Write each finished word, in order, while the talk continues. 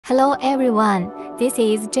Hello everyone, this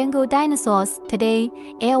is Gengu Dinosaurs. Today,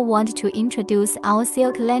 I want to introduce our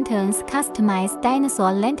silk lanterns customized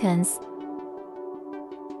dinosaur lanterns.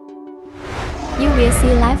 You will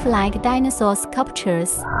see lifelike dinosaur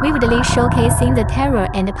sculptures, vividly showcasing the terror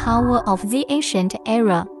and power of the ancient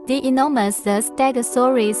era. The enormous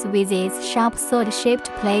Stegosaurus with its sharp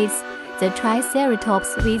sword-shaped blades, the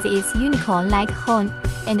Triceratops with its unicorn-like horn,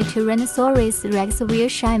 and the Tyrannosaurus Rex will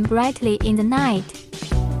shine brightly in the night,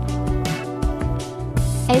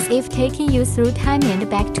 as if taking you through time and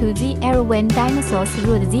back to the era when dinosaurs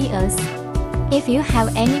ruled the earth. If you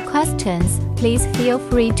have any questions, please feel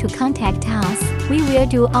free to contact us. We will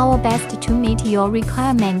do our best to meet your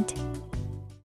requirement.